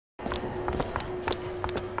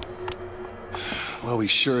Well, we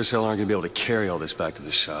sure as hell aren't gonna be able to carry all this back to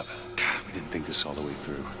the shop. God, we didn't think this all the way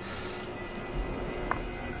through.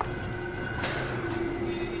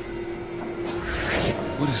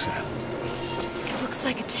 What is that? It looks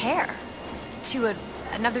like a tear to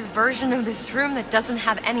another version of this room that doesn't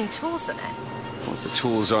have any tools in it. Well, if the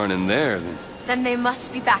tools aren't in there, then they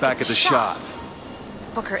must be back at the shop.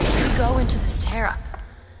 Booker, if we go into this tear,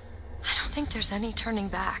 I don't think there's any turning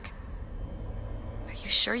back. Are you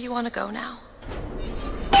sure you want to go now?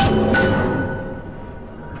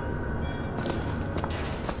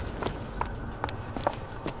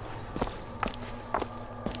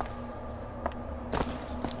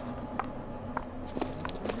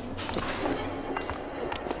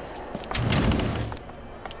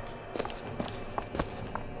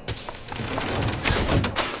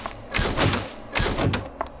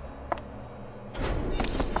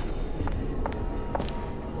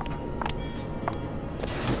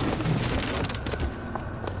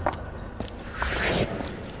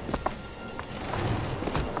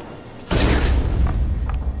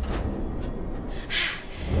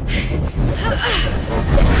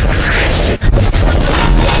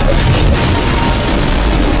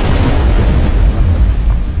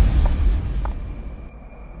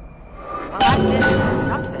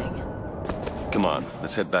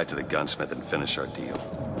 Let's head back to the gunsmith and finish our deal.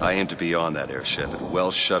 I aim to be on that airship and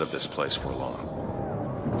well shut of this place for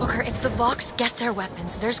long. Booker, if the Vox get their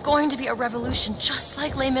weapons, there's going to be a revolution just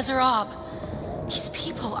like Les Miserables. These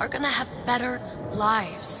people are gonna have better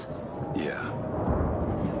lives. Yeah.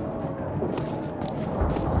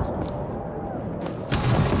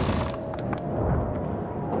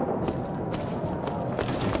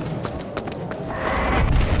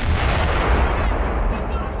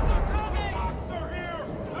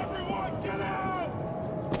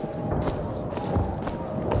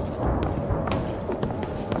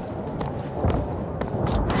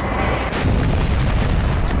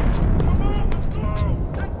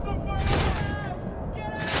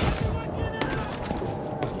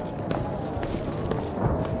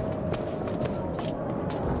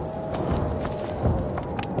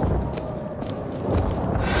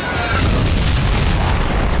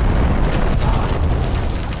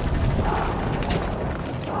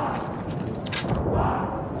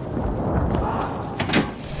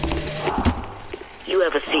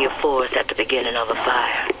 See a forest at the beginning of a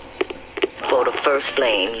fire. For the first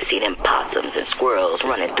flame, you see them possums and squirrels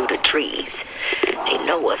running through the trees. They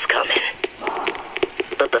know what's coming.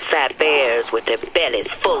 But the fat bears with their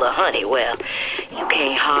bellies full of honey, well, you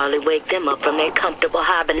can't hardly wake them up from their comfortable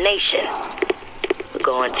hibernation. We're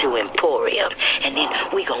going to Emporium, and then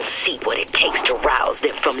we gonna see what it takes to rouse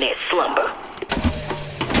them from their slumber.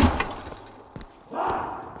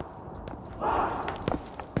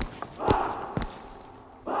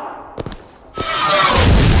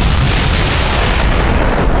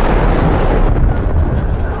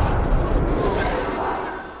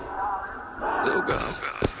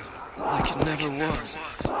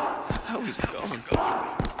 How is it going?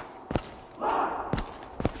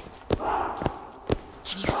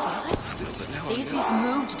 Can you feel it? Daisy's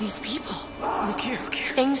moved these people. Look here.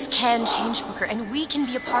 Things can change, Booker, and we can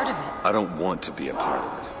be a part of it. I don't want to be a part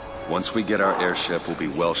of it. Once we get our airship, we'll be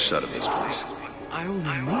well shut of this place. I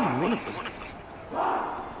only mean one of them.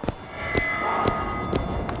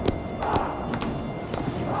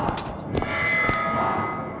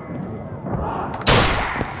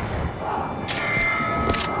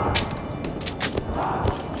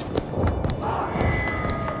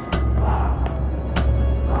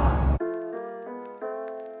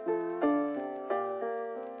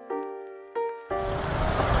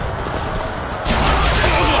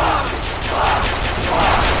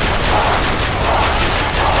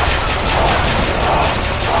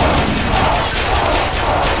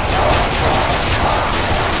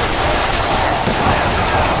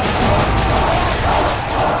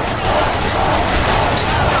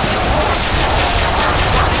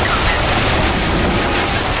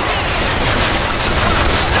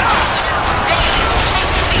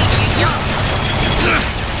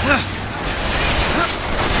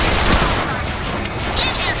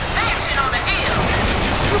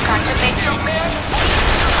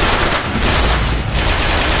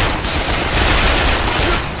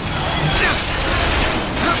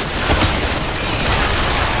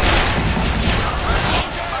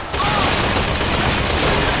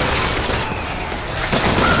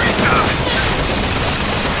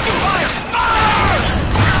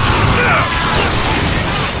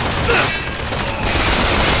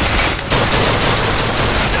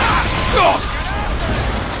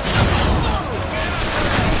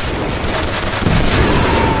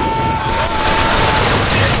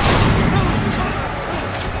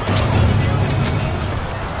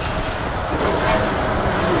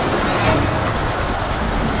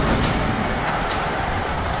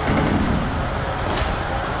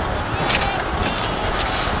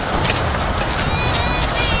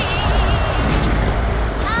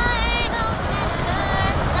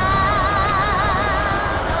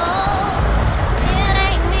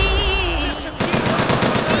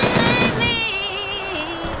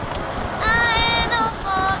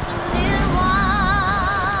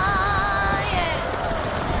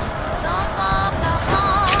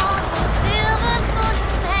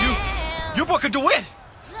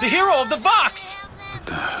 Vox! What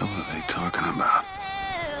the hell are they talking about?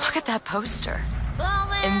 Look at that poster.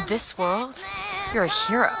 In this world, you're a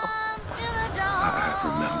hero. I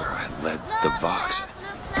remember I led the Vox.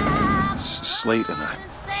 Slate and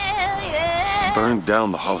I burned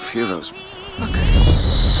down the Hall of Heroes. Booker.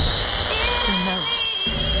 Your nose.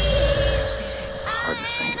 Hard to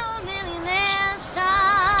think.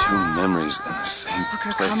 Two memories in the same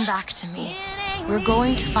Booker, place. come back to me. We're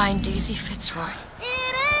going to find Daisy Fitzroy.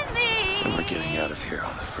 And we're getting out of here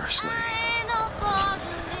on the First Lady.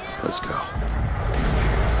 Let's go.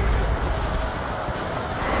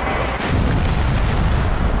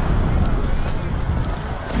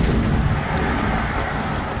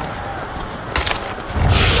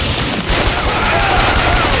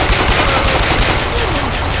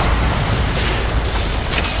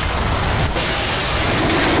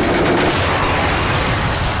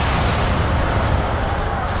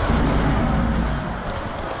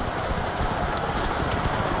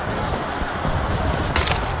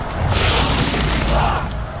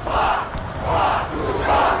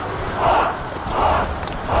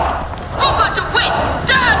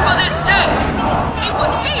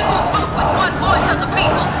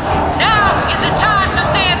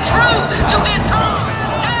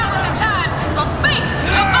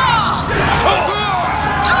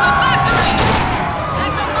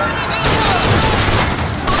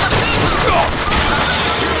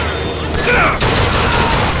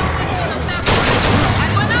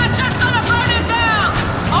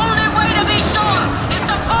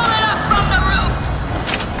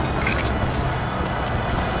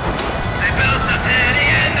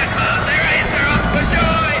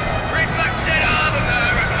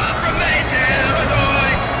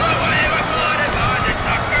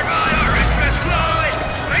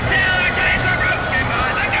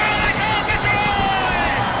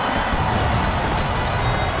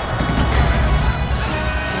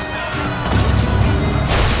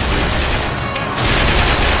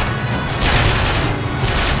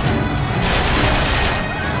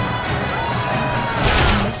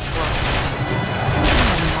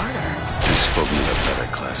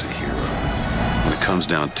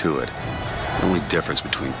 Down to it. The only difference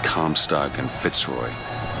between Comstock and Fitzroy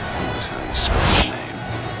is how you spell the name.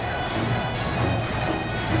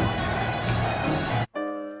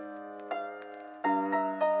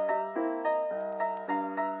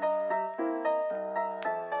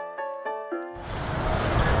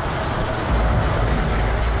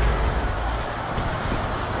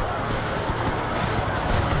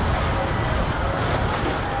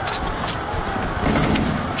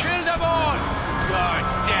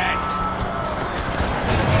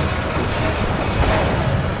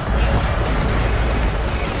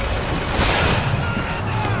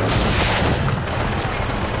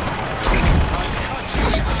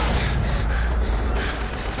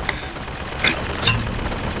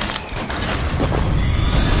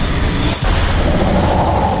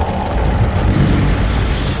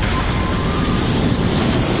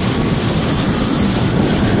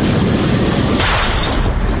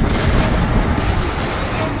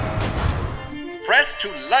 To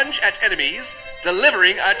lunge at enemies,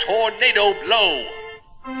 delivering a tornado blow.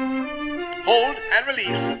 Hold and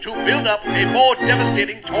release to build up a more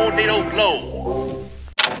devastating tornado blow.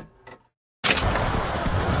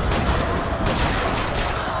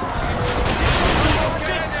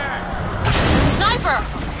 Sniper!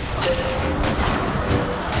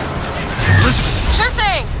 Listen! Sure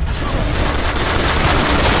thing!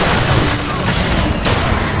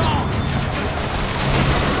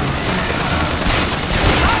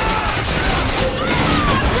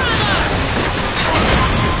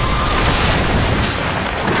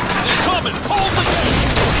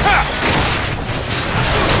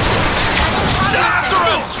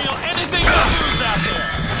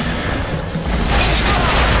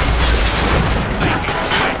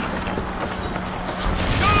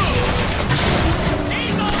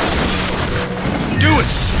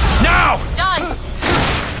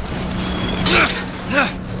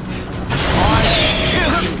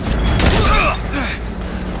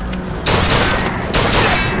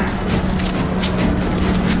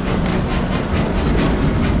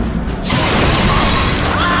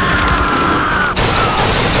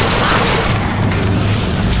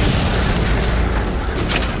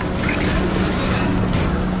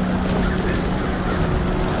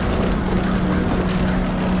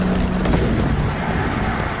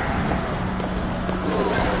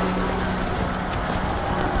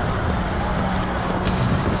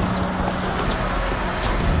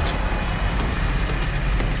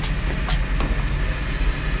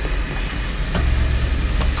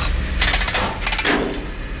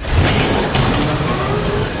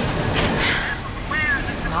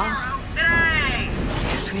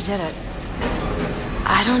 We did it.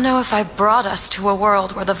 I don't know if I brought us to a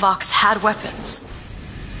world where the Vox had weapons,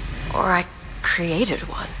 or I created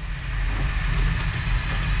one.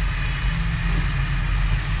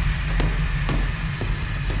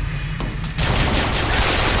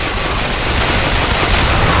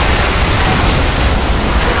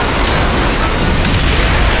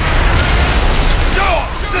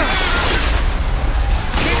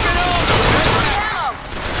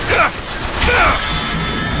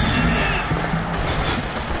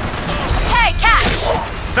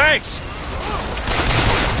 Thanks!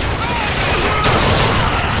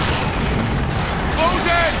 Close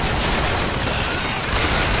it!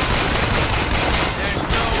 There's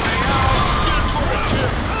no way out!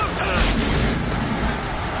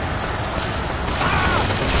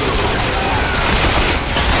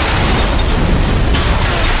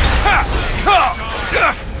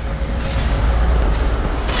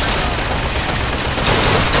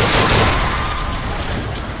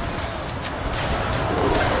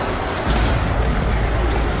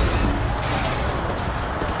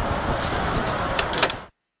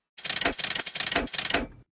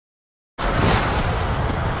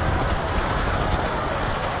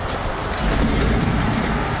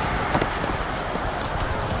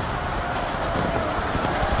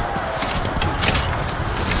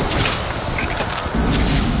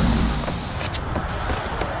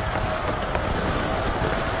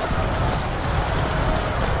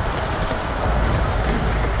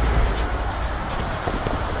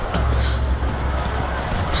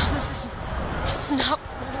 This is not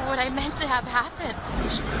what I meant to have happen.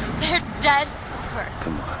 Elizabeth. They're dead, Booker.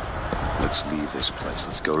 Come on. Let's leave this place.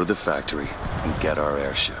 Let's go to the factory and get our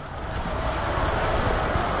airship.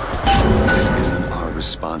 This isn't our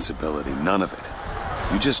responsibility. None of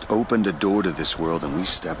it. You just opened a door to this world and we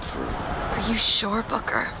stepped through. Are you sure,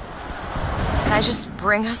 Booker? Did I just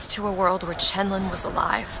bring us to a world where Chenlin was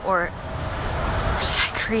alive, or did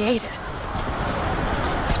I create it?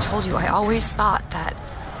 I told you I always thought that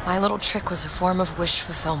my little trick was a form of wish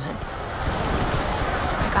fulfillment.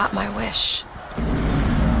 I got my wish.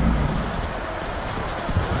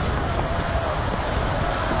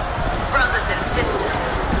 Brothers and sisters,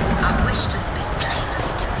 I wish to speak plainly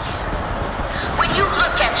to you. When you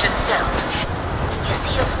look at yourself, you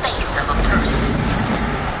see a face of a person,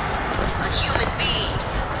 a human being.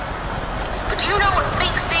 But do you know what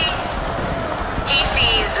Fink sees? He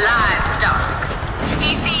sees livestock.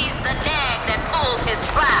 He sees the nag that pulls his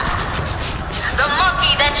plow, the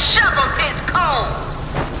monkey that shovels his coal.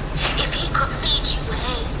 If he could feed you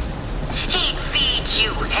hay, he'd feed you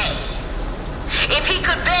hay. If he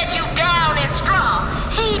could bed you down in straw,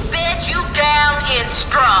 he'd bed you down in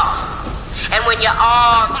straw. And when your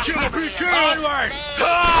arms Onward!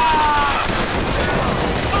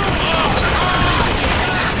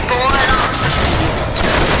 boil off,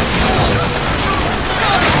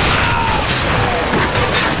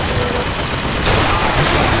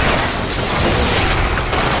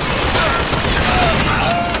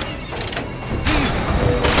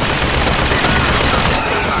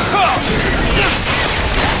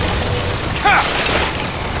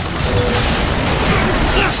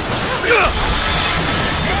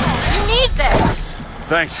 You need this!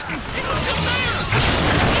 Thanks.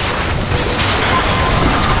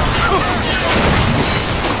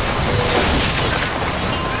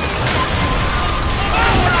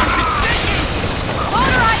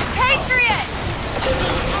 Motorized Patriot!